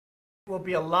will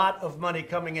be a lot of money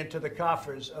coming into the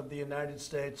coffers of the United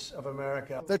States of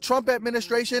America. The Trump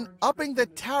administration upping the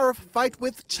tariff fight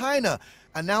with China,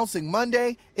 announcing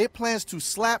Monday it plans to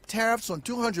slap tariffs on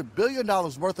 $200 billion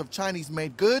worth of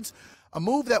Chinese-made goods, a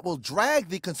move that will drag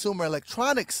the consumer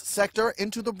electronics sector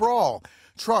into the brawl.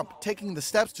 Trump taking the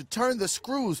steps to turn the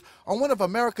screws on one of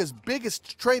America's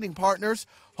biggest trading partners,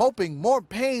 hoping more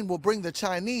pain will bring the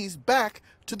Chinese back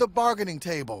to the bargaining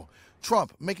table.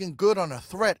 Trump making good on a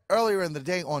threat earlier in the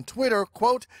day on Twitter,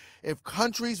 quote, "If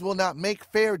countries will not make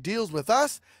fair deals with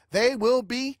us, they will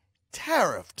be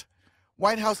tariffed."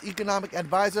 White House economic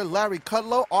advisor Larry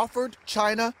Kudlow offered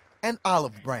China an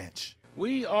olive branch.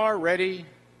 We are ready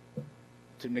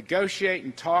to negotiate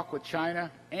and talk with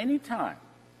China anytime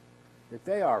that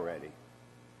they are ready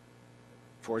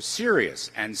for serious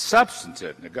and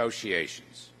substantive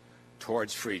negotiations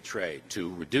towards free trade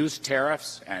to reduce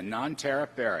tariffs and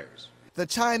non-tariff barriers. The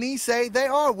Chinese say they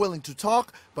are willing to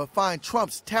talk, but find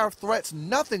Trump's tariff threats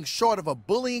nothing short of a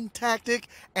bullying tactic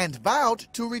and vowed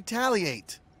to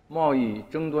retaliate. We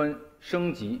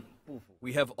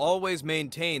have always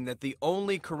maintained that the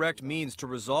only correct means to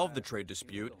resolve the trade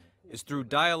dispute is through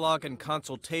dialogue and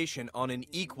consultation on an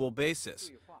equal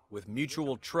basis, with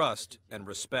mutual trust and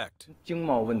respect.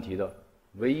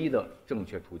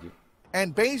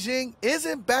 And Beijing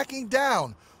isn't backing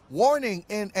down, warning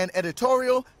in an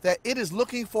editorial that it is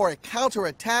looking for a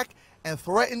counterattack and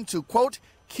threatened to, quote,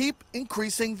 keep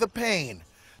increasing the pain.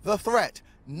 The threat,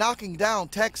 knocking down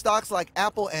tech stocks like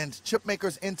Apple and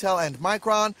chipmakers Intel and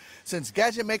Micron, since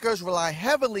gadget makers rely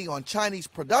heavily on Chinese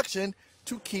production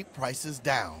to keep prices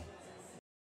down.